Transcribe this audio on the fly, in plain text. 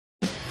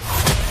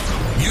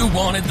You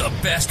wanted the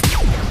best.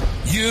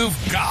 You've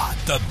got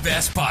the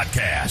best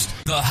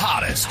podcast, the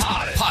hottest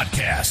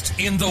podcast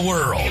in the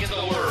world.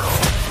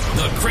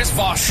 The Chris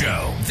Voss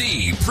Show,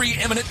 the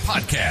preeminent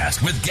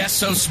podcast with guests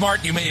so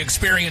smart you may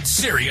experience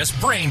serious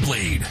brain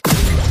bleed.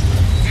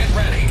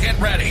 Get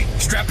ready.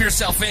 Strap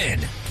yourself in.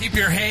 Keep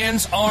your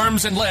hands,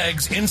 arms, and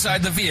legs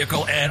inside the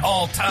vehicle at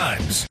all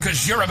times,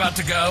 because you're about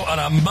to go on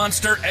a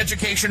monster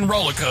education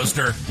roller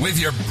coaster with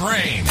your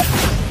brain.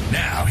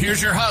 Now,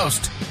 here's your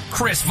host,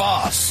 Chris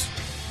Voss.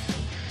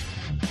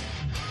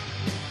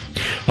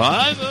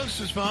 Hi, folks.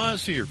 This is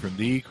Voss here from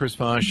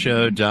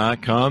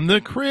thechrisvossshow.com,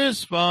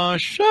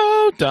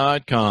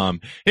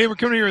 thechrisvossshow.com. Hey, we're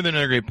coming here with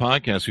another great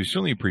podcast. We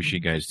certainly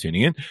appreciate you guys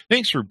tuning in.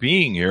 Thanks for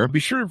being here. Be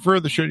sure to refer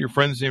the show to your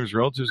friends, neighbors,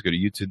 relatives. Go to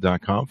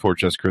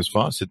youtube.com/Chris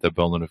Voss. Hit that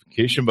bell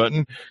notification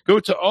button.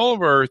 Go to all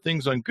of our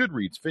things on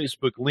Goodreads,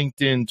 Facebook,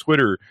 LinkedIn,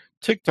 Twitter,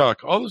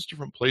 TikTok, all those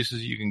different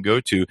places you can go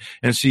to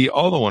and see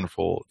all the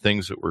wonderful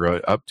things that we're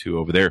up to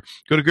over there.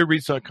 Go to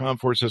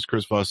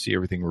goodreads.com/Chris Voss, see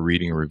everything we're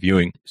reading and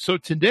reviewing. So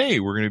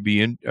today we're going to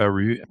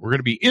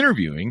be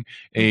interviewing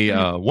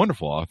a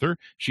wonderful author.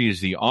 She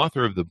is the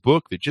author of the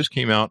book that just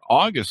came out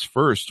August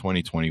 1st,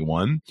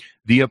 2021,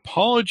 The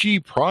Apology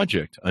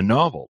Project, a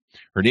novel.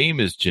 Her name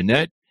is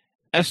Jeanette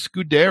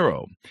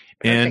Escudero,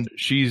 and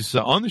she's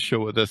on the show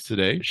with us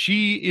today.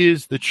 She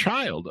is the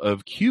child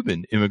of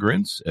Cuban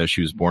immigrants. She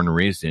was born and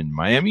raised in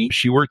Miami.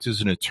 She worked as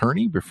an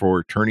attorney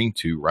before turning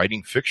to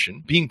writing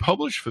fiction. Being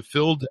published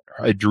fulfilled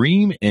a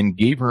dream and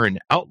gave her an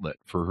outlet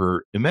for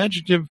her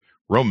imaginative,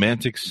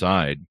 romantic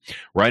side.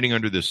 Writing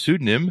under the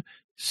pseudonym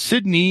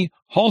Sydney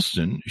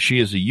Halston, she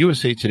is a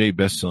USA Today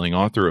bestselling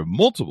author of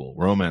multiple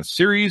romance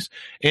series,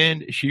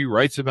 and she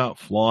writes about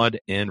flawed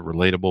and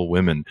relatable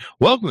women.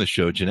 Welcome to the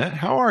show, Jeanette.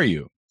 How are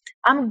you?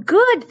 I'm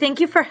good. Thank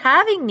you for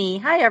having me.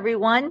 Hi,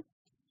 everyone.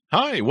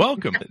 Hi,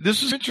 welcome.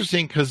 This is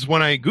interesting because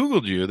when I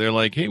Googled you, they're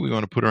like, hey, we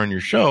want to put her on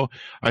your show.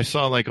 I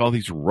saw like all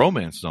these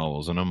romance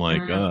novels, and I'm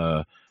like,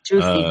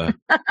 juicy.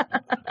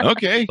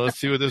 Okay, let's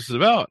see what this is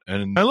about.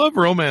 And I love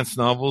romance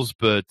novels,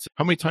 but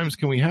how many times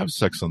can we have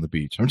sex on the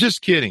beach? I'm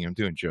just kidding. I'm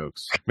doing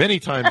jokes. Many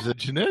times.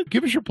 Jeanette,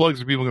 give us your plugs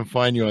so people can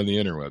find you on the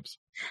interwebs.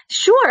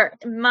 Sure.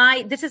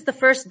 This is the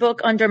first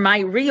book under my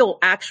real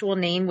actual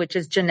name, which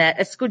is Jeanette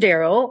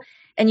Escudero.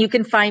 And you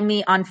can find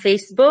me on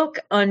Facebook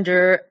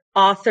under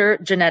author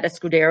Jeanette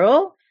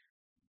Escudero,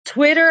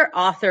 Twitter,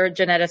 author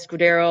Jeanette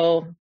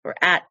Escudero, or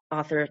at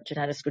author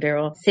Jeanette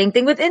Escudero. Same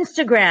thing with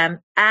Instagram,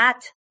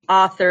 at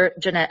author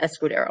Jeanette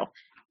Escudero.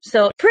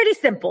 So pretty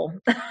simple.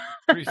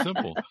 Pretty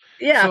simple.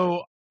 Yeah.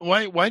 So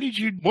what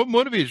motivated you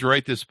to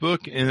write this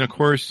book and, of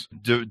course,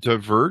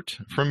 divert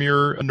from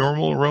your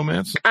normal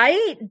romance?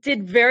 I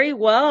did very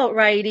well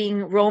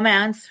writing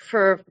romance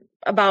for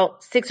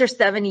about 6 or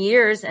 7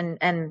 years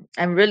and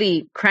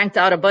really cranked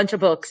out a bunch of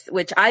books,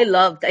 which I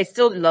loved. I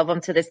still love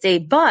them to this day,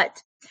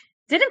 but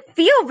didn't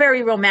feel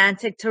very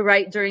romantic to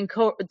write during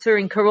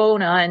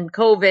Corona and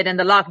COVID and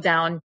the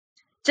lockdown.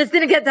 Just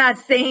didn't get that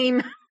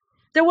same.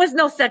 There was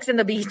no sex on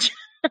the beach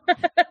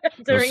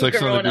during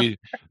Corona.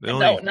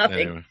 No,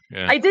 nothing. Anyway,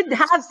 yeah. I did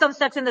have some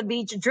sex on the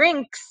beach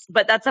drinks,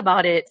 but that's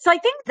about it. So I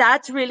think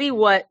that's really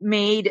what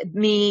made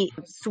me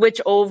switch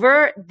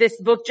over. This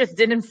book just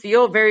didn't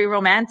feel very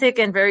romantic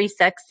and very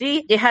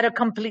sexy. It had a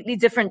completely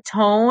different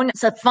tone.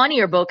 It's a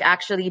funnier book,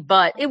 actually,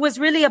 but it was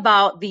really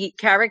about the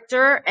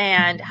character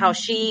and how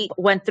she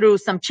went through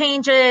some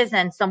changes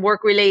and some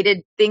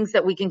work-related things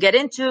that we can get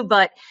into,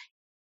 but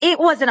it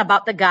wasn't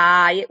about the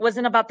guy. It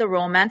wasn't about the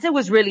romance. It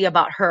was really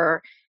about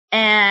her.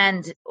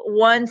 And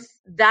once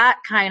that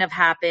kind of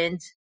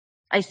happened,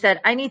 I said,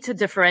 I need to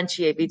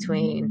differentiate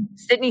between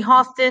Sydney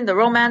Halston, the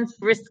romance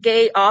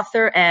risque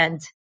author,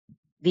 and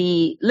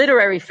the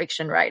literary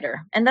fiction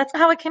writer. And that's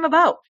how it came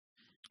about.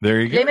 There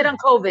you go. Blame it on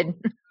COVID.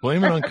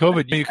 Blame it on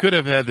COVID. You could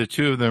have had the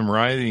two of them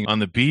riding on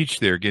the beach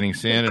there, getting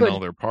sand in all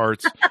their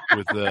parts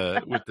with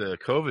the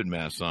COVID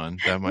masks on.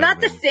 That might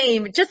not the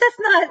same. Just that's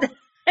not.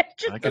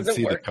 I can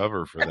see the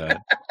cover for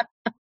that.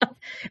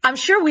 I'm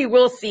sure we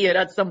will see it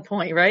at some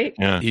point, right?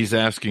 Yeah. He's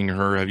asking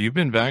her, have you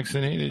been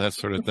vaccinated? That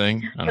sort of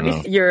thing. I don't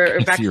know. Your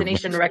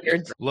vaccination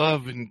records.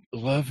 Love in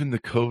the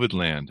COVID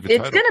land.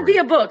 It's going to be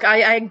a book.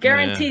 I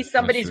guarantee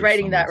somebody's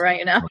writing that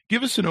right now.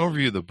 Give us an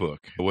overview of the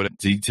book. What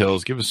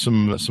details? Give us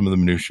some of the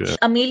minutiae.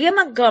 Amelia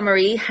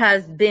Montgomery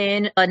has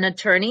been an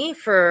attorney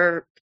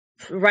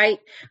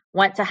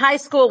went to high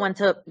school, went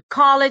to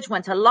college,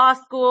 went to law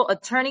school,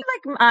 attorney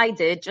like I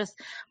did, just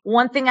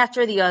one thing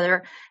after the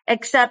other,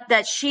 except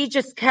that she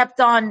just kept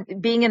on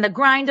being in the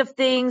grind of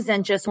things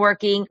and just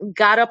working,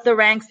 got up the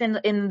ranks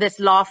in this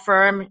law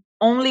firm,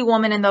 only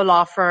woman in the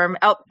law firm,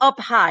 up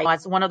high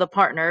as one of the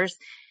partners.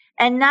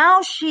 And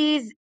now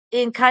she's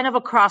in kind of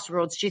a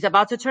crossroads. She's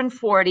about to turn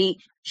 40.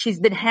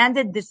 She's been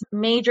handed this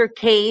major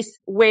case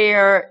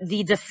where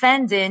the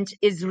defendant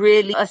is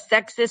really a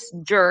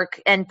sexist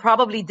jerk and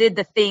probably did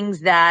the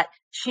things that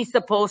she's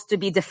supposed to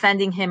be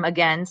defending him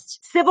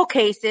against. Civil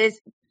cases,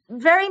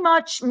 very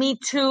much Me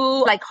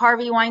Too, like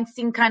Harvey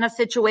Weinstein kind of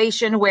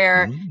situation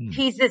where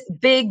he's this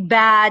big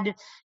bad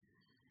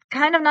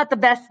kind of not the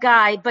best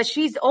guy, but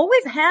she's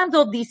always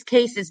handled these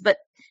cases, but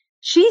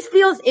she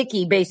feels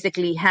icky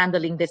basically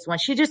handling this one.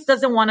 She just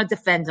doesn't want to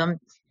defend him.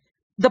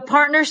 The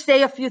partners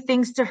say a few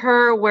things to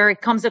her where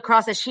it comes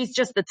across as she's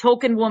just the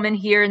token woman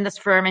here in this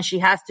firm, and she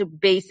has to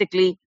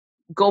basically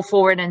go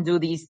forward and do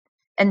these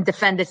and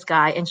defend this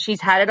guy. And she's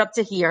had it up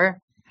to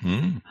here.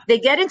 They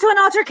get into an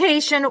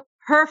altercation.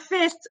 Her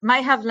fist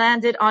might have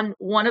landed on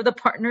one of the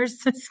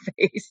partners'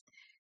 face.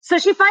 So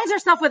she finds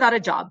herself without a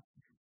job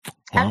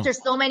after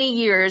so many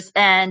years,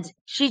 and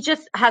she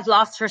just has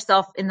lost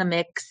herself in the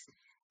mix.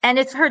 And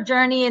it's her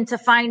journey into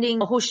finding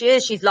who she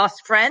is. She's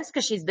lost friends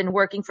because she's been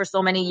working for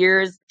so many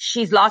years.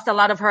 She's lost a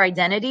lot of her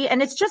identity.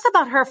 And it's just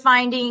about her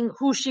finding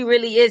who she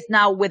really is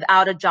now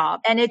without a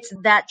job. And it's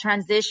that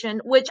transition,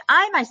 which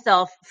I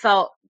myself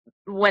felt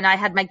when I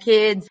had my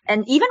kids,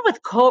 and even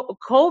with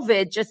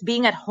COVID, just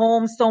being at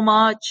home so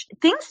much,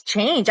 things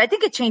change. I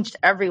think it changed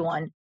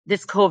everyone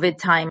this COVID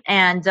time.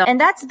 And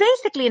that's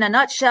basically in a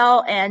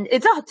nutshell. And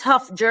it's a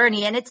tough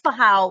journey. And it's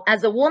how,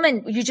 as a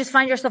woman, you just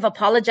find yourself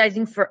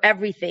apologizing for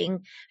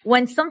everything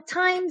when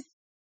sometimes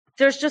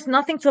there's just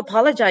nothing to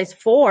apologize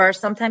for.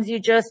 Sometimes you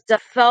just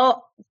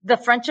felt the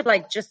friendship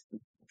like just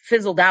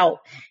fizzled out.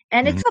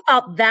 And it's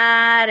about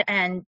that,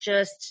 and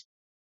just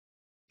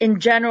in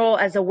general,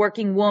 as a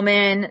working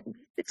woman,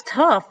 it's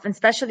tough,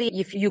 especially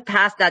if you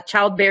pass that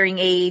childbearing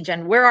age.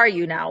 And where are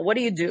you now? What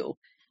do you do?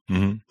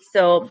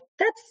 So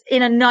that's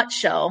in a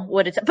nutshell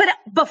what it's,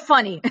 but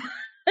funny,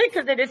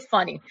 because it is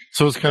funny.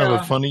 So it's kind of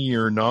a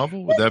funnier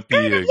novel. Would that be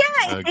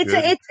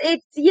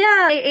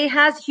it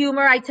has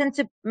humor. I tend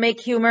to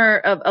make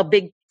humor a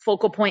big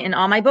focal point in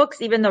all my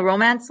books, even the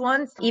romance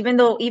ones. Even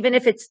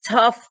if it's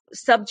tough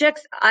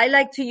subjects, I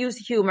like to use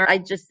humor.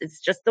 It's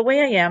just the way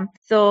I am.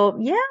 So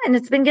yeah, and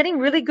it's been getting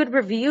really good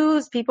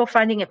reviews. People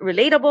finding it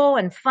relatable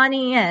and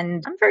funny,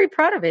 and I'm very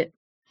proud of it.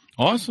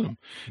 Awesome.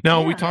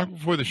 Now, we talked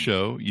before the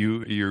show,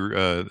 you're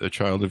a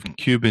child of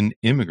Cuban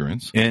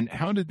immigrants. And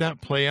how did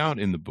that play out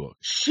in the book?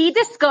 She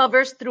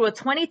discovers through a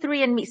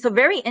 23andMe, so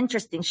very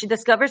interesting. She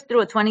discovers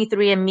through a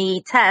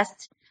 23andMe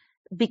test,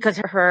 because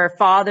her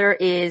father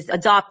is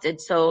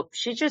adopted. So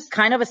she just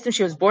kind of assumed,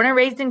 she was born and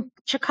raised in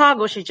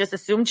Chicago. She just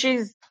assumed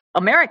she's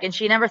American.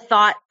 She never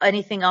thought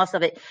anything else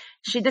of it.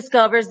 She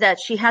discovers that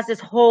she has this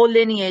whole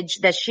lineage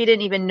that she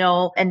didn't even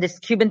know, and this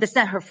Cuban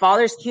descent. Her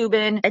father's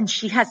Cuban, and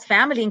she has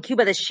family in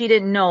Cuba that she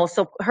didn't know.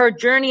 So her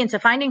journey into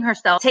finding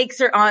herself takes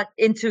her on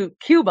into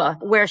Cuba,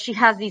 where she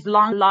has these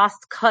long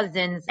lost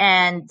cousins,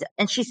 and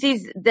she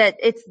sees that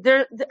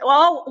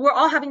we're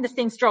all having the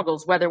same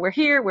struggles, whether we're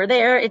here, we're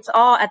there. It's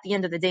all at the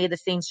end of the day the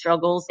same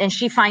struggles, and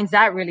she finds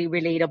that really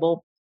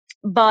relatable.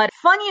 But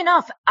funny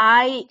enough,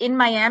 in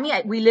Miami,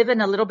 we live in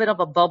a little bit of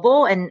a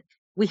bubble, and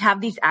we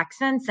have these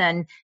accents,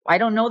 and I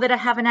don't know that I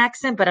have an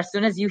accent, but as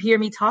soon as you hear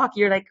me talk,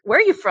 you're like, where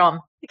are you from?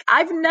 Like,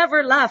 I've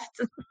never left.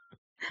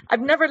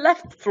 I've never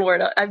left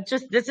Florida.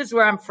 This is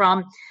where I'm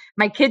from.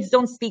 My kids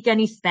don't speak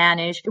any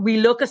Spanish. We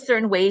look a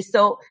certain way.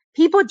 So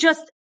people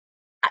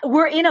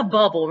we're in a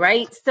bubble,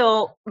 right?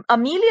 So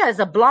Amelia is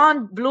a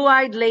blonde,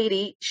 blue-eyed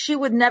lady. She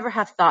would never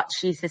have thought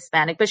she's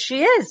Hispanic, but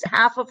she is.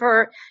 Half of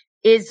her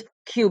is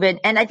Cuban.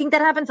 And I think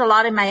that happens a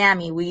lot in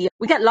Miami. We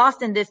get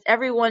lost in this.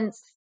 Everyone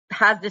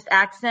has this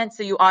accent,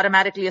 so you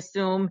automatically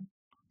assume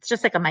it's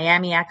just like a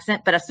Miami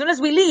accent. But as soon as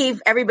we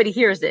leave, everybody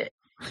hears it.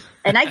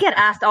 And I get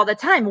asked all the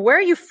time, where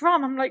are you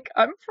from? I'm like,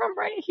 I'm from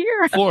right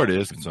here. Florida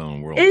is its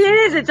own world. It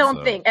is its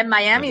own thing. And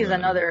Miami is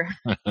another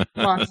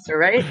monster,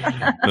 right?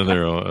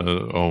 Another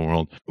own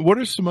world. What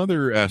are some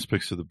other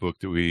aspects of the book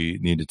that we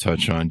need to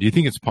touch on? Do you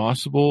think it's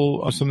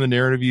possible, some of the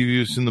narrative you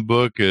use in the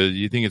book, do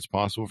you think it's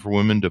possible for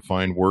women to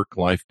find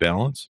work-life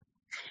balance?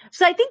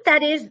 So I think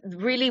that is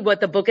really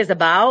what the book is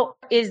about.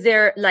 Is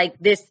there like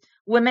this,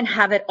 women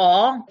have it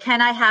all?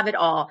 Can I have it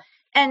all?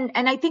 And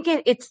I think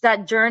it's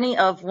that journey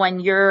of when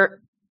you're,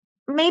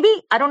 maybe,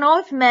 I don't know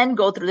if men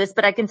go through this,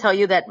 but I can tell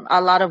you that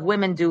a lot of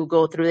women do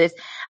go through this.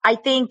 I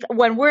think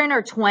when we're in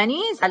our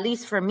 20s, at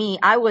least for me,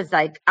 I was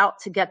like out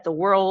to get the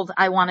world.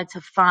 I wanted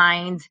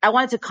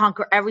to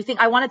conquer everything.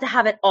 I wanted to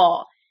have it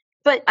all.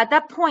 But at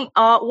that point,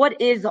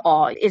 what is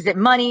all? Is it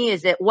money?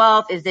 Is it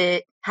wealth? Is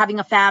it having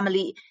a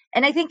family?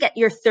 And I think at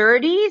your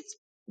 30s,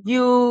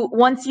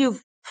 once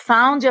you've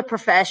found your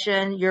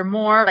profession, you're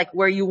more like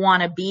where you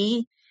want to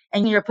be,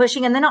 and you're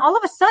pushing. And then all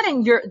of a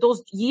sudden,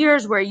 those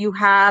years where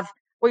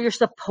you're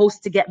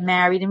supposed to get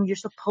married and you're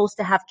supposed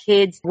to have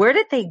kids, where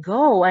did they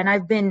go? And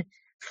I've been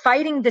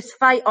fighting this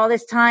fight all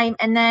this time.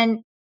 And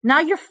then now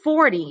you're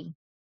 40.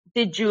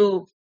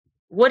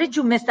 What did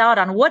you miss out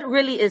on? What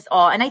really is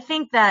all? And I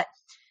think that,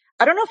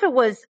 I don't know if it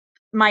was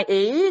my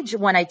age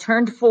when I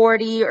turned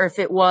 40, or if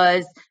it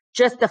was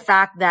just the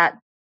fact that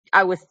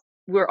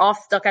we're all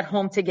stuck at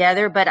home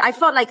together, but I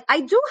felt like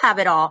I do have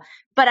it all,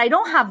 but I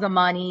don't have the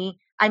money.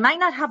 I might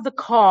not have the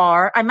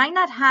car. I might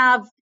not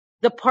have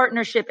the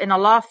partnership in a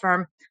law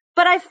firm,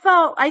 but I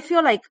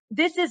feel like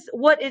this is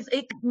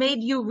it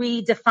made you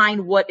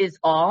redefine what is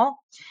all.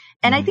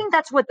 And I think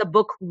that's what the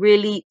book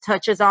really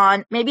touches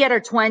on. Maybe at our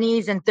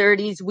 20s and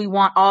 30s, we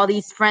want all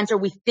these friends, or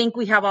we think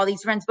we have all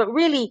these friends, but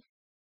really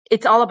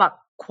it's all about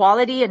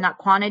quality and not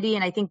quantity.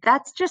 And I think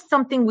that's just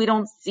something we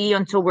don't see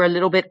until we're a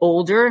little bit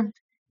older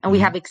and we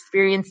have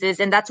experiences.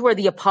 And that's where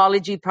the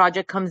apology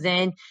project comes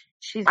in.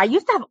 I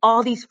used to have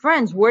all these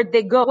friends. Where'd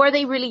they go? Were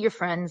they really your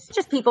friends?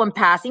 Just people in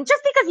passing.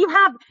 Just because you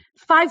have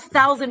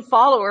 5,000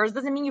 followers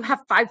doesn't mean you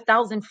have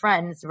 5,000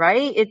 friends,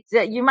 right?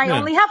 You might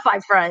only have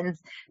 5 friends,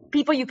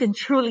 people you can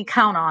truly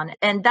count on.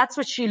 And that's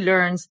what she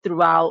learns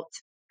throughout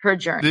her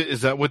journey.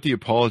 Is that what the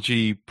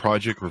apology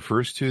project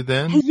refers to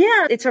then?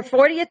 Yeah, it's her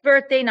 40th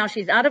birthday. Now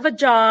she's out of a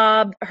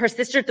job. Her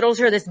sister throws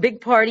her this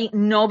big party.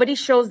 Nobody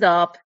shows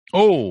up.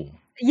 Oh.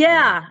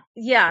 Yeah.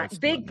 That's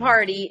big not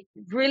party,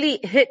 really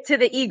hit to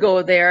the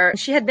ego there.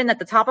 She had been at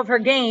the top of her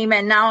game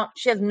and now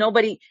she has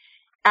nobody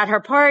at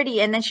her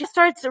party. And then she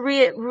starts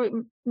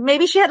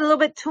maybe she had a little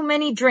bit too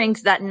many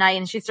drinks that night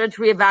and she starts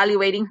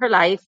reevaluating her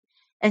life.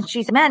 And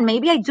she said, man,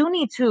 maybe I do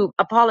need to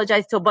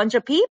apologize to a bunch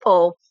of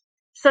people.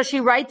 So she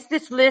writes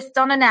this list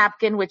on a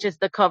napkin, which is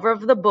the cover of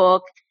the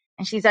book.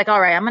 And she's like,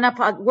 all right,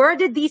 where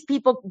did these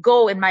people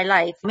go in my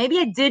life? Maybe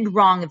I did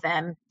wrong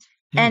them.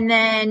 And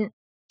then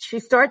she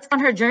starts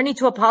on her journey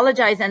to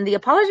apologize, and the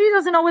apology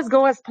doesn't always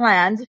go as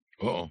planned.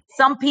 Uh-oh.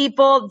 Some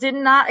people did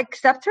not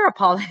accept her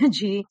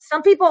apology.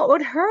 Some people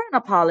owed her an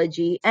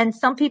apology, and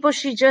some people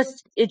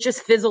it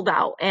just fizzled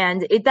out.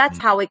 And that's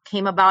how it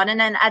came about. And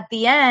then at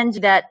the end,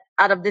 that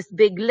out of this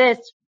big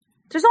list,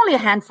 there's only a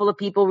handful of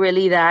people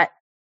really that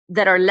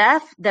are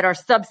left, that are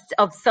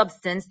of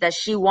substance, that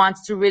she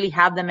wants to really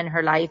have them in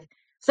her life.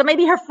 So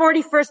maybe her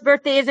 41st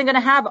birthday isn't going to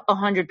have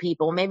 100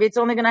 people. Maybe it's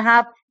only going to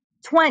have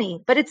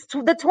 20, but it's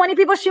the 20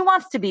 people she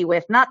wants to be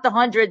with, not the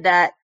 100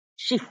 that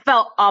she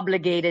felt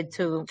obligated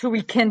to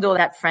rekindle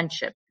that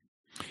friendship.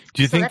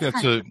 Do you think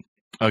that's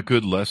a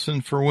good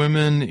lesson for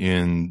women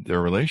in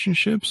their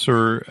relationships,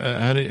 or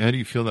how do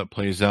you feel that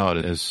plays out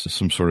as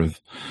some sort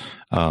of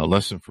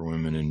lesson for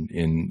women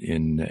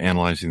in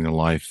analyzing their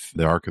life,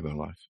 the arc of their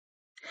life?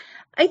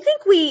 I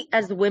think we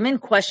as women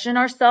question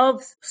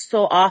ourselves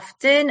so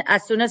often.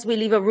 As soon as we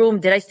leave a room,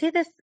 did I say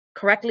this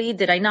correctly?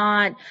 Did I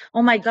not?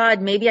 Oh my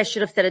God, maybe I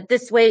should have said it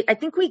this way. I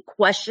think we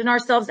question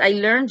ourselves. I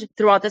learned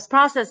throughout this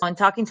process when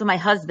talking to my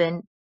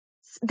husband,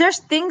 there's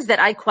things that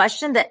I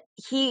question that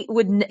it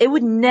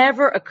would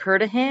never occur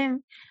to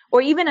him,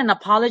 or even an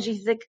apology.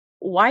 He's like,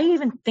 why are you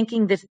even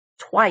thinking this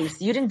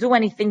twice? You didn't do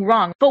anything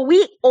wrong. But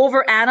we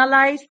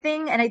overanalyze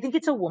things. And I think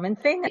it's a woman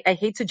thing. I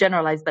hate to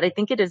generalize, but I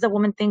think it is a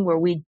woman thing where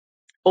we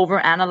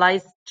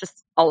overanalyze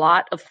just a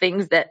lot of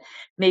things that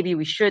maybe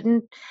we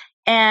shouldn't.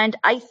 And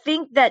I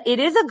think that it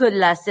is a good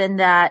lesson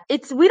that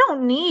we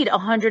don't need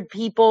 100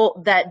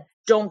 people that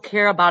don't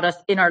care about us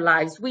in our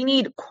lives. We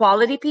need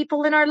quality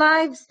people in our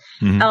lives.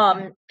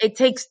 It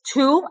takes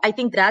 2. I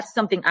think that's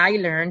something I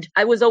learned.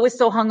 I was always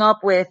so hung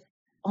up with,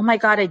 oh my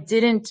God,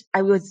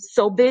 I was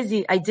so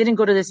busy. I didn't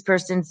go to this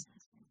person's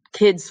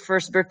kid's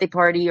first birthday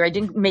party, or I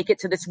didn't make it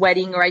to this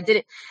wedding, or I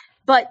didn't.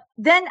 But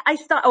then I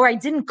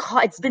didn't call.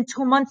 It's been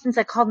 2 months since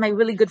I called my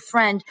really good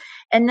friend.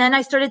 And then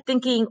I started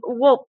thinking,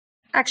 well,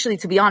 actually,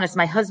 to be honest,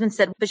 my husband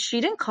said, but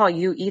she didn't call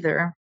you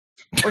either.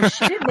 Or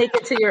she didn't make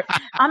it to your,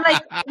 I'm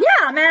like,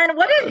 yeah, man,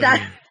 what is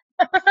that?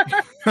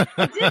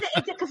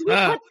 Because we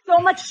put so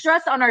much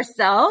stress on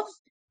ourselves.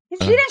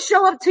 She didn't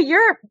show up to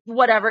your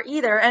whatever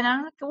either. And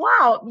I'm like,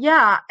 wow,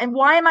 yeah. And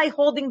why am I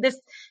holding this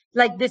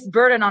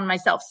burden on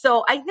myself?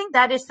 So I think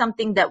that is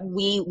something that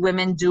we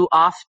women do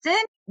often.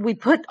 We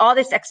put all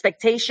this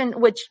expectation,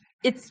 which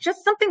it's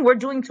just something we're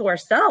doing to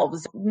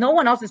ourselves. No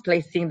one else is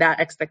placing that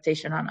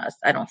expectation on us,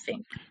 I don't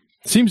think.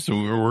 It seems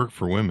to work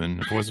for women.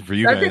 If it wasn't for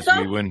you guys,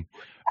 we wouldn't.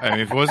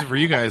 If it wasn't for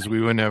you guys, we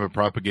wouldn't have a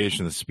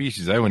propagation of the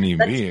species. I wouldn't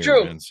even be here.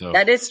 True. And so,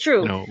 that is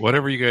true.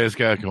 Whatever you guys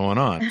got going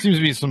on, it seems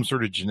to be some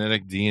sort of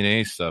genetic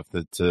DNA stuff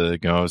that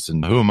goes.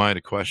 And who am I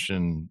to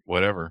question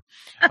whatever?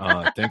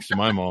 Thanks to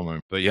my mom.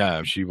 But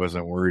yeah, she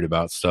wasn't worried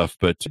about stuff.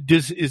 But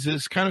is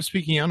this kind of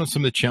speaking out of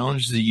some of the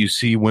challenges that you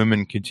see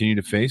women continue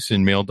to face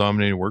in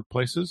male-dominated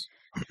workplaces?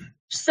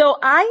 So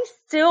I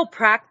still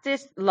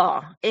practice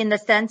law in the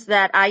sense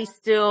that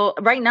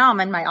right now I'm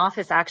in my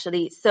office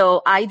actually.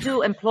 So I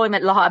do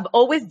employment law. I've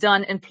always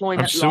done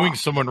employment law. I'm suing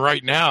someone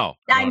right now.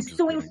 I'm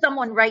suing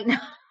someone right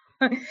now.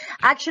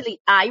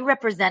 Actually, I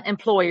represent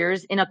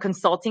employers in a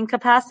consulting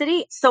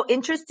capacity. So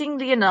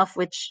interestingly enough,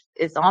 which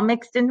is all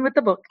mixed in with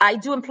the book, I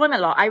do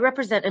employment law. I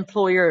represent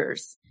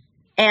employers.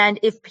 And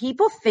if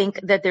people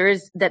think that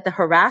that the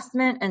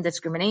harassment and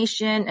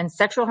discrimination and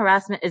sexual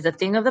harassment is a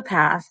thing of the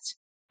past,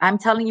 I'm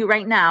telling you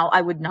right now,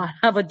 I would not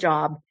have a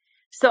job.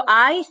 So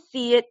I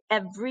see it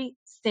every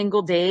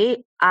single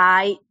day.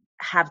 I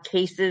have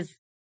cases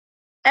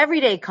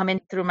every day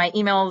coming through my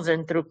emails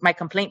and through my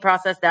complaint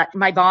process that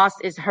my boss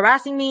is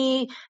harassing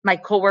me, my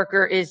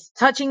coworker is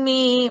touching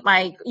me,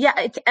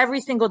 it's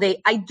every single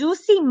day. I do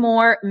see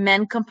more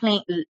men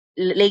complain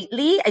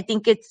lately. I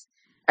think it's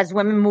as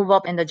women move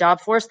up in the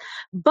job force,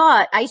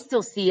 but I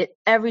still see it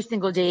every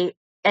single day.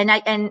 And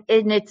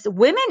it's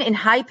women in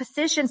high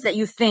positions that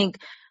you think,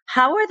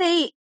 how are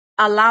they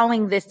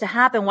allowing this to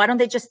happen? Why don't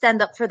they just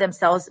stand up for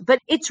themselves? But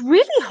it's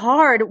really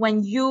hard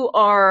when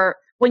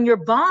when your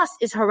boss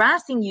is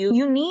harassing you,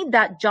 you need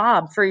that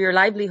job for your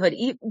livelihood.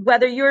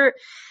 Whether you're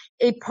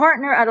a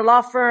partner at a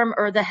law firm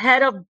or the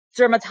head of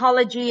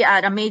dermatology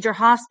at a major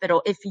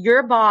hospital, if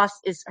your boss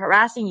is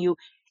harassing you,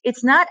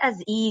 it's not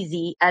as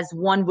easy as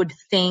one would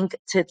think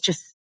to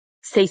just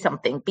say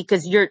something,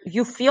 because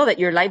you feel that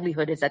your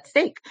livelihood is at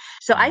stake.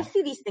 So I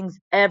see these things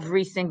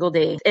every single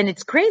day. And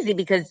it's crazy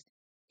because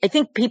I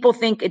think people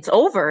think it's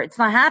over. It's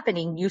not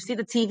happening. You see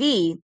the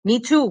TV, Me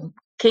Too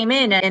came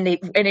in and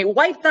it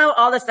wiped out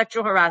all the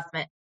sexual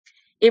harassment.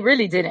 It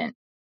really didn't.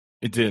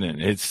 It didn't.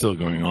 It's still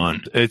going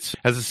on. It's,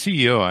 as a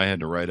CEO, I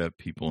had to write up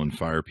people and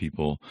fire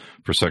people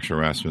for sexual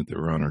harassment that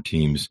were on our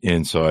teams.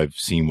 And so I've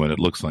seen what it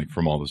looks like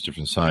from all those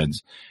different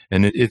sides.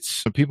 And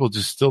it's, people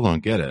just still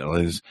don't get it.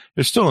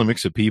 There's still a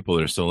mix of people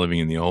that are still living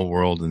in the old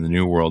world and the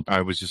new world.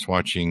 I was just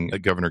watching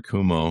Governor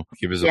Cuomo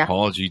give his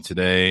apology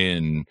today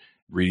and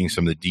reading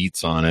some of the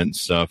deets on it and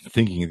stuff,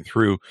 thinking it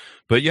through.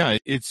 But yeah,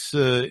 it's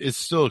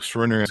still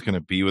extraordinary. It's going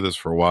to be with us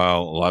for a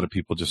while. A lot of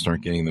people just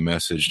aren't getting the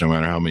message, no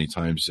matter how many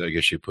times I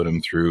guess you put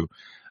them through.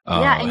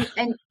 And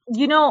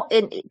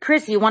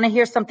Chris, you want to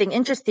hear something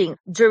interesting?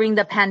 During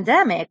the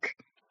pandemic,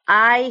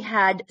 I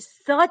had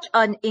such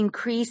an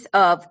increase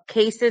of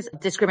cases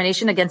of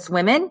discrimination against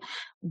women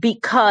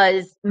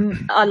because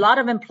a lot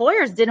of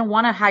employers didn't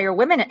want to hire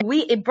women.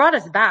 It brought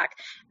us back.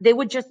 They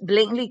would just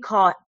blatantly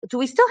call, do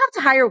we still have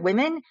to hire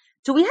women?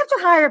 Do we have to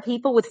hire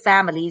people with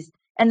families?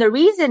 And the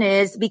reason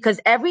is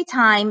because every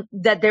time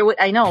that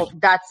I know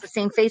that's the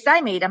same face I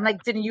made. I'm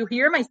like, didn't you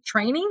hear my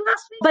training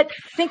last week? But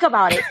think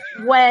about it.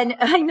 When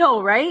I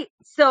know, right?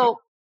 So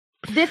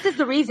this is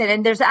the reason.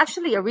 And there's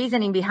actually a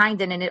reasoning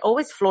behind it. And it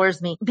always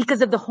floors me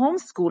because of the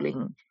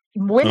homeschooling.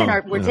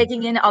 Women we're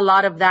taking in a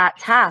lot of that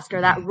task or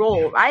that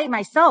role.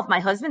 My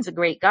husband's a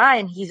great guy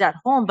and he's at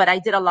home, but I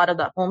did a lot of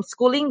the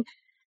homeschooling.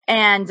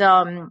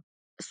 And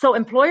so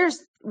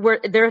employers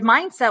their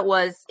mindset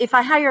was, if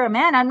I hire a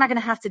man, I'm not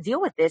going to have to deal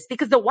with this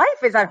because the wife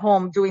is at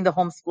home doing the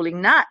homeschooling,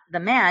 not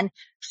the man.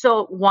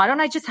 So why don't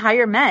I just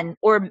hire men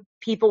or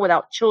people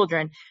without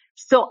children?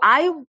 So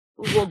I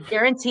will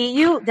guarantee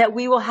you that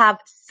we will have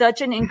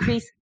such an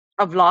increase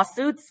of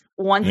lawsuits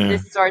once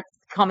this starts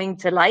coming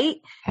to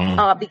light,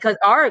 because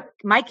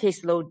my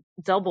caseload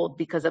doubled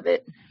because of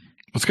it.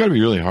 It's got to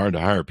be really hard to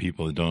hire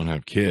people that don't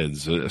have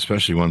kids,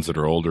 especially ones that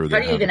are older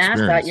that have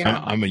experience. Ask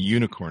that, I'm a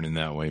unicorn in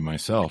that way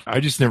myself. I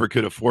just never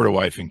could afford a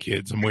wife and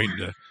kids. I'm waiting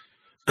to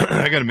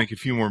I got to make a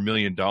few more $1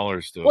 million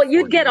to. Well,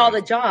 you'd get all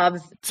the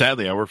jobs.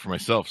 Sadly, I work for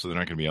myself, so they're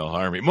not going to be able to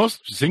hire me.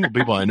 Most single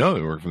people I know,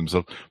 they work for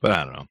themselves, but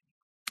I don't know.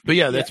 But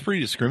yeah, that's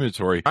pretty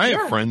discriminatory. I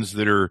have friends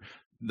that are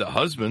the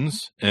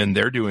husbands and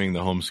they're doing the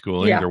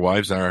homeschooling. Their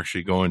wives are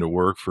actually going to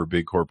work for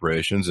big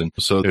corporations. And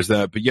so there's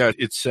that. But yeah,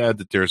 it's sad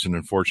that there's an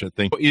unfortunate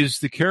thing. Is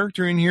the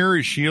character in here,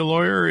 is she a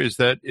lawyer? Is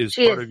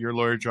part of your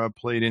lawyer job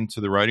played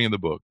into the writing of the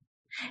book?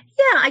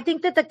 Yeah, I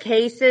think that the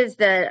cases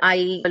that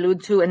I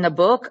allude to in the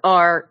book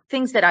are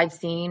things that I've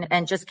seen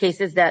and just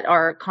cases that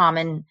are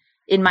common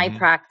in my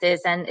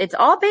practice. And it's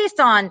all based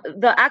on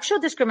the actual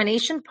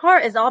discrimination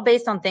part is all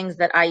based on things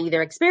that I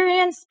either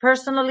experienced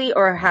personally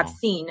or have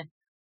seen.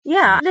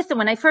 Yeah. Listen,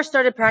 when I first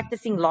started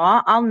practicing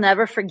law, I'll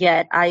never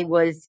forget. I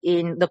was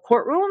in the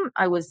courtroom.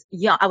 I was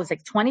young. I was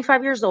like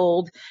 25 years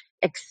old,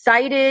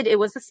 excited. It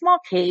was a small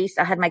case.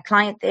 I had my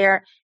client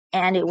there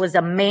and it was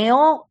a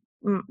male.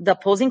 The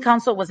opposing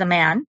counsel was a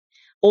man,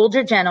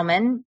 older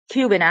gentleman,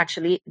 Cuban,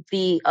 actually.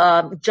 The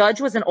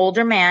judge was an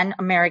older man,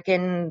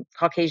 American,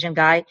 Caucasian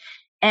guy.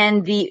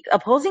 And the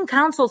opposing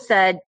counsel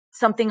said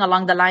something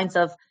along the lines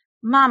of,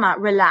 "Mama,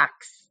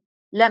 relax.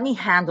 Let me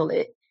handle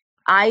it."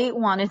 I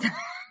wanted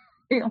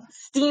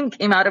steam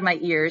came out of my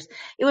ears.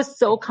 It was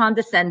so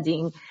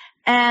condescending.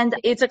 And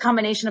it's a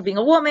combination of being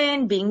a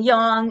woman, being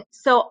young.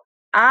 So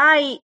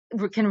I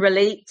can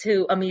relate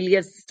to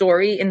Amelia's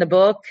story in the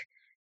book.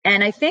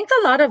 And I think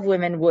a lot of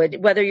women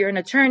would, whether you're an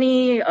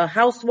attorney, a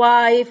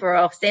housewife, or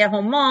a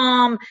stay-at-home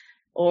mom,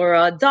 or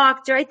a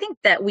doctor. I think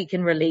that we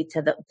can relate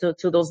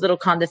to those little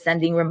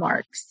condescending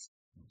remarks.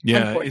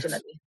 Yeah,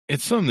 unfortunately.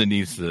 It's something that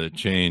needs to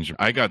change.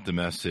 I got the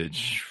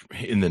message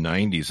in the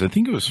 90s. I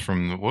think it was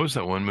from, what was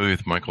that one movie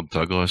with Michael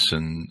Douglas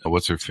and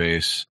what's her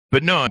face?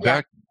 But no, I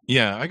got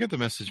the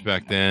message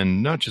back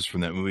then, not just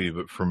from that movie,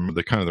 but from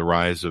the kind of the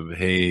rise of,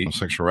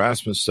 sexual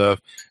harassment stuff.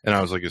 And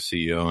I was like a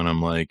CEO and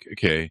I'm like,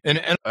 okay.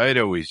 And I'd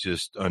always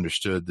just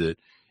understood that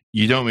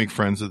you don't make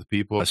friends with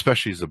people,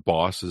 especially as a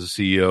boss, as a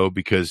CEO,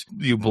 because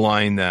you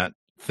blind that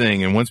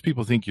thing. And once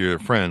people think you're a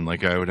friend,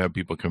 like I would have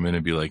people come in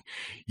and be like,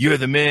 "You're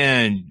the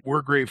man.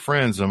 We're great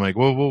friends." I'm like,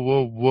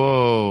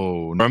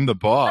 whoa. I'm the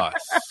boss.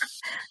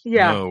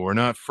 No, we're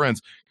not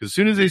friends. Because as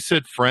soon as they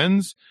said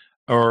friends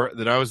or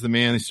that I was the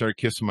man, they started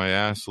kissing my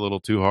ass a little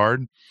too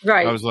hard.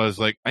 Right. I was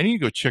like, I need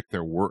to go check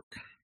their work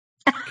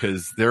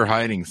because they're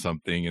hiding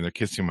something and they're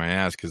kissing my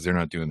ass because they're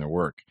not doing their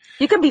work.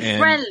 You can be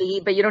friendly,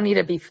 but you don't need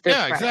to be their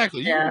friend.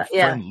 Exactly. You can be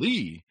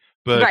friendly.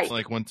 But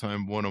like one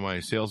time, one of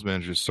my sales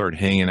managers started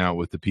hanging out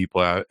with the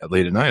people out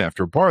late at night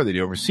after a bar that he'd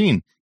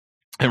overseen.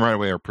 And right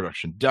away, our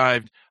production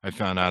dived. I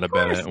found out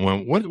about it and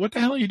went, what the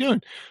hell are you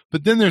doing?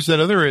 But then there's that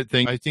other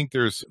thing. I think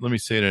let me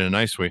say it in a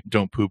nice way.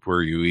 Don't poop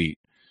where you eat.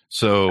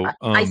 So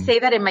I say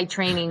that in my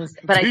trainings,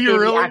 but I say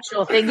really? the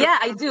actual thing. Yeah,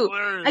 I do.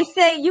 I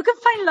say you can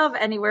find love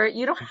anywhere.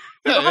 You don't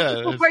have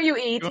to poop where you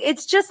eat.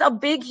 It's just a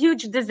big,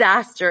 huge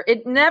disaster.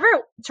 It never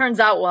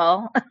turns out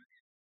well.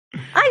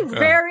 I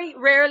very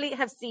rarely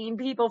have seen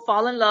people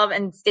fall in love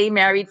and stay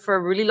married for a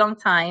really long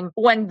time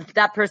when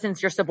that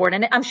person's your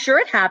subordinate. I'm sure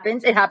it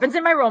happens. It happens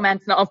in my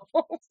romance novels.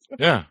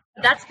 Yeah.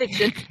 That's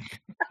fiction.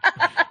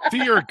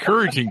 See, you're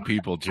encouraging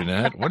people,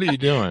 Jeanette. What are you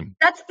doing?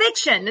 That's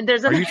fiction.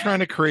 Are you trying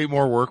to create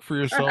more work for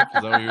yourself?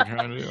 Is that what you're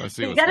trying to do? I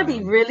see. You got to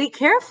be really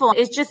careful.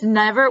 It just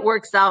never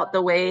works out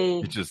the way.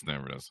 It just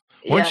never does.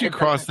 Once you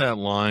cross that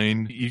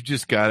line, you've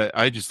just got to.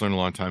 I just learned a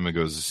long time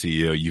ago as a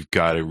CEO, you've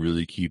got to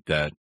really keep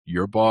that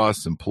your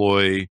boss,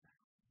 employee,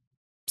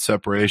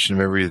 separation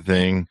of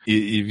everything.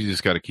 You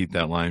just got to keep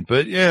that line.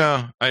 But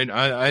yeah,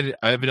 I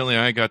evidently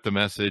I got the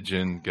message,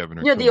 and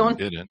Governor Clinton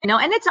didn't.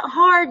 And it's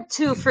hard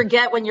to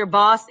forget when your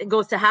boss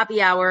goes to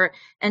happy hour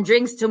and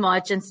drinks too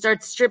much and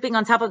starts stripping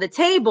on top of the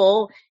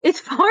table.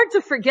 It's hard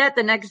to forget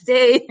the next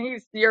day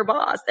he's your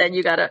boss, and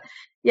you gotta.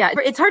 Yeah,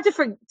 it's hard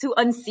to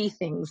unsee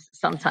things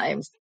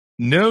sometimes.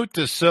 Note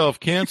to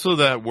self: cancel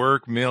that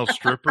work male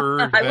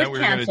stripper that we're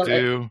going to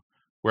do.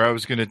 Where I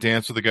was going to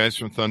dance with the guys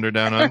from Thunder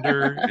Down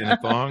Under in a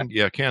thong.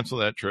 Yeah, cancel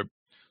that trip.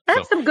 I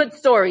have some good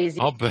stories.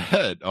 I'll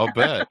bet.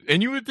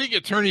 And you would think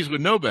attorneys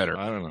would know better.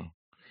 I don't know.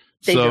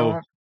 They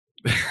don't.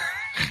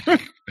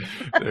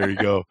 There you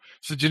go.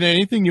 So, Jeanette,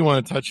 anything you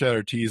want to touch out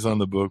or tease on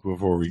the book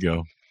before we go?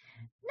 No,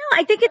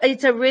 I think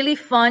it's a really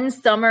fun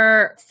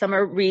summer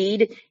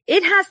read.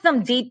 It has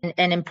some deep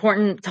and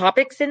important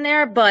topics in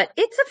there, but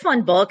it's a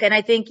fun book. And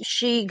I think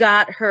she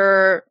got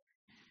her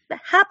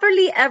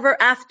happily ever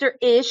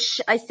after-ish.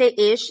 I say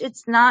ish.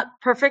 It's not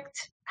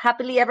perfect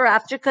happily ever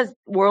after because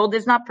world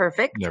is not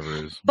perfect. Never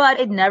is. But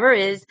it never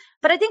is.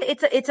 But I think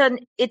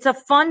it's a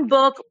fun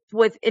book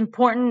with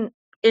important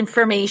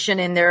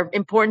information in there,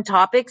 important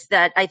topics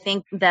that I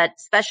think that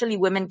especially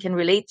women can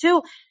relate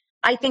to.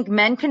 I think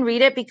men can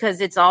read it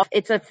because it's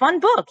a fun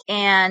book,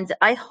 and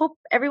I hope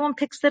everyone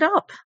picks it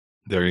up.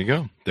 There you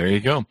go.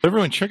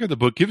 Everyone, check out the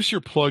book. Give us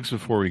your plugs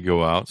before we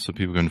go out so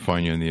people can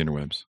find you on the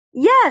interwebs.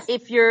 Yes,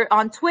 if you're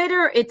on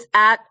Twitter, it's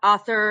at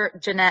author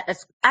Jeanette.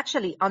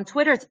 Actually, on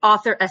Twitter, it's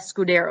author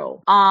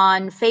Escudero.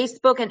 On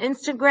Facebook and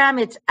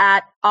Instagram, it's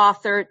at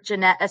author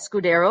Jeanette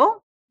Escudero.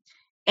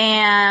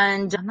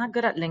 And I'm not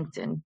good at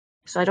LinkedIn,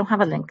 so I don't have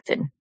a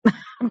LinkedIn,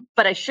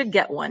 but I should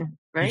get one,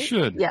 right? You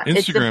should. Yeah,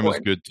 Instagram is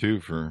good too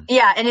and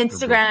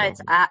Instagram,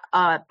 it's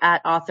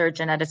at author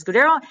Jeanette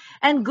Escudero.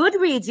 And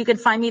Goodreads, you can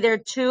find me there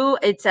too.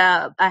 It's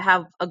I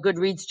have a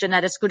Goodreads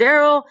Jeanette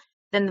Escudero.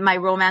 Then my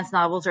romance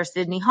novels are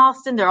Sydney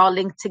Halston. They're all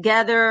linked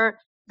together.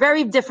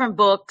 Very different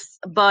books,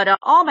 but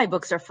all my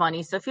books are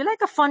funny. So if you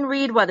like a fun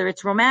read, whether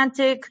it's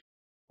romantic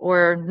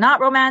or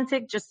not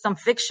romantic, just some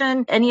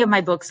fiction, any of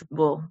my books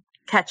will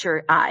catch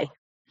your eye.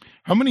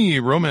 How many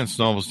romance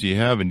novels do you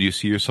have, and do you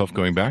see yourself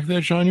going back to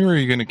that genre, or are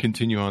you going to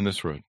continue on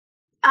this road?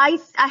 I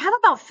have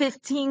about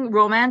 15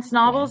 romance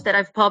novels that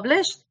I've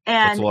published.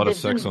 And that's a lot of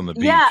sex on the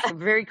beach. Yeah,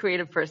 very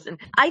creative person.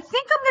 I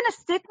think I'm going to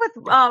stick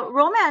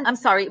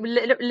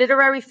with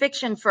literary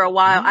fiction for a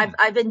while.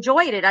 I've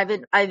enjoyed it.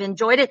 I've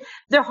enjoyed it.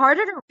 They're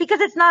harder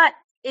because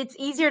it's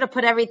easier to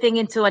put everything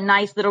into a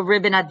nice little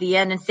ribbon at the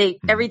end and say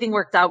everything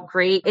worked out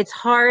great. It's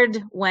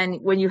hard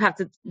when you have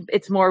to,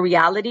 it's more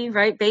reality,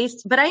 right,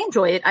 based, but I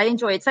enjoy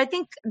it. So I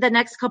think the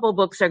next couple of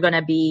books are going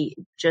to be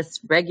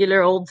just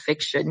regular old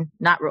fiction,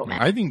 not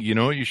romance. I think you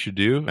know what you should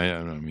do? I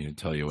don't mean to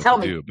tell you what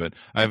to do, but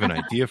I have an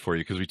idea for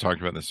you because we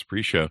talked about this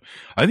pre-show.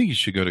 I think you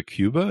should go to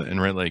Cuba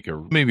and write like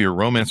maybe a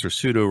romance or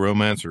pseudo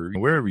romance or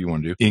wherever you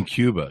want to do in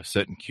Cuba,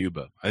 set in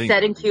Cuba. I think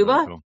set in Cuba?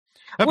 Really cool.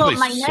 That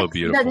place is so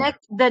beautiful.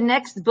 The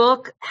next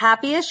book,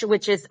 Happyish,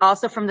 which is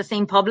also from the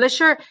same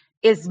publisher,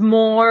 it's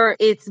more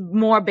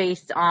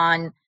based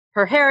on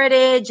her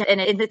heritage, and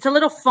it's a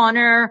little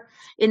funner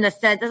in the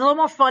sense, it's a little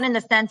more fun in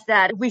the sense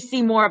that we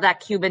see more of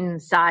that Cuban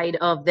side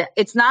of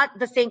it's not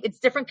the same, it's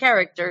different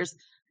characters,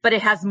 but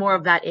it has more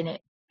of that in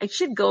it. I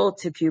should go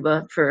to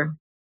Cuba for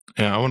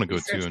I want to go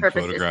too and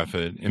photograph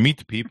it and meet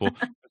the people.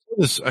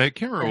 I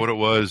can't remember what it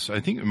was. I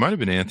think it might have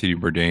been Anthony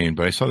Bourdain,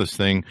 but I saw this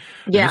thing.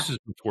 Yeah. This is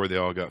before they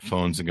all got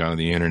phones and got on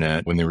the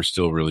internet when they were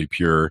still really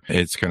pure.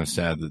 It's kind of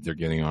sad that they're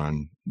getting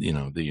on,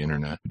 the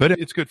internet, but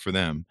it's good for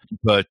them.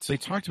 But they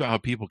talked about how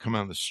people come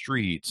out on the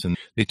streets and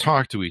they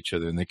talk to each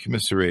other and they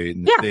commiserate.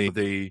 And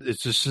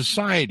it's a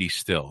society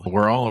still.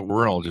 We're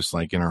all just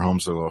like in our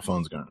homes with our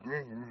phones going.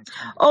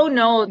 Oh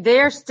no,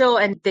 they're still,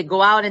 and they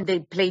go out and they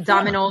play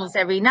dominoes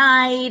every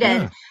night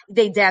and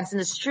they dance in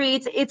the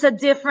streets. It's a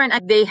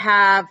different, they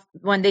have,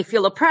 when they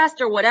feel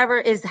oppressed or whatever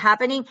is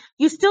happening,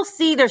 you still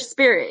see their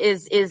spirit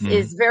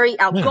is very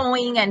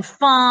outgoing and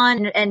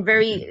fun and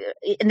very,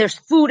 and there's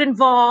food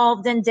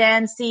involved and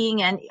dancing.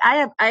 And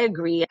I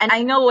agree. And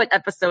I know what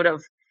episode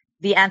of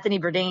the Anthony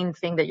Bourdain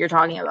thing that you're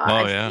talking about. Oh,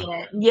 I've seen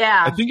it.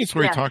 Yeah. I think it's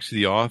where he talks to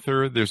the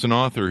author. There's an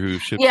author who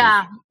ships his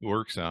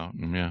works out.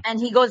 And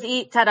he goes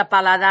eat at a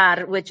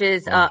paladar, which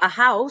is a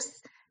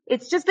house.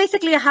 It's just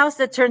basically a house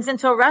that turns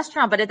into a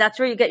restaurant, but that's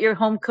where you get your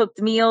home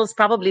cooked meals,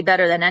 probably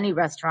better than any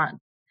restaurant.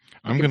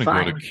 I'm going to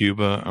go to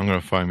Cuba. I'm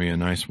going to find me a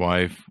nice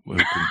wife who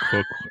can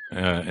cook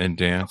and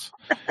dance.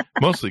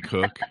 Mostly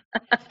cook.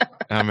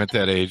 I'm at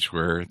that age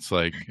where it's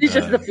like... It's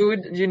just the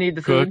food. You need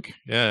the cook. food.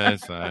 Yeah,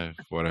 it's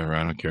whatever.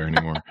 I don't care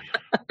anymore.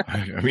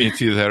 I mean,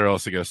 it's either that or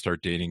else I got to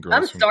start dating girls.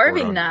 I'm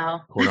starving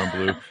now. Cordon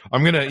Bleu.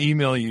 I'm going to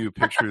email you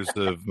pictures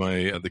of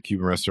the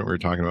Cuban restaurant we were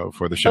talking about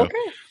before the show. Okay.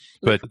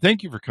 But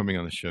thank you for coming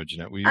on the show,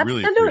 Jeanette. We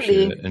Absolutely. really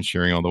appreciate it and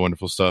sharing all the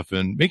wonderful stuff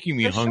and making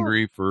me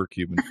hungry for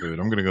Cuban food.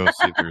 I'm going to go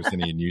see if there's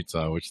any in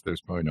Utah, which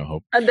there's probably no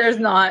hope. There's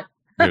not.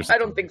 I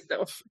don't think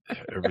so.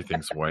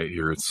 Everything's white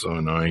here. It's so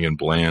annoying and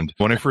bland.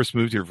 When I first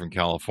moved here from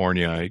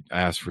California, I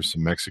asked for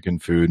some Mexican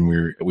food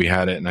and we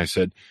had it. And I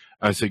said,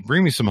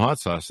 bring me some hot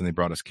sauce. And they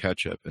brought us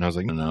ketchup. And I was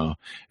like, no.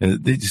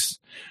 And they just,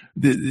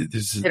 they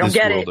don't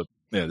get it.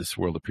 This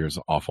world appears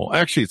awful.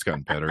 Actually, it's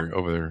gotten better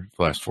over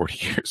the last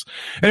 40 years.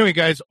 Anyway,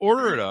 guys,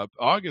 order it up.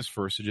 August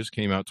 1st, it just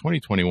came out,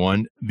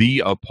 2021.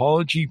 The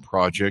Apology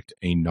Project,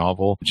 a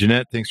novel.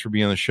 Jeanette, thanks for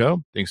being on the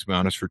show. Thanks,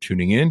 Manas, for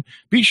tuning in.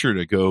 Be sure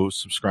to go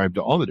subscribe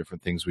to all the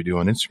different things we do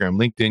on Instagram,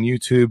 LinkedIn,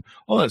 YouTube,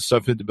 all that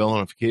stuff. Hit the bell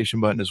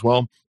notification button as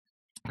well.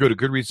 Go to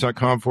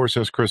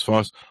goodreads.com/Chris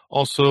Voss.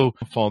 Also,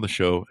 follow the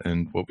show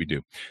and what we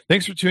do.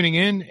 Thanks for tuning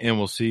in, and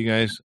we'll see you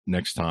guys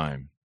next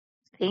time.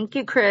 Thank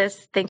you, Chris. Thank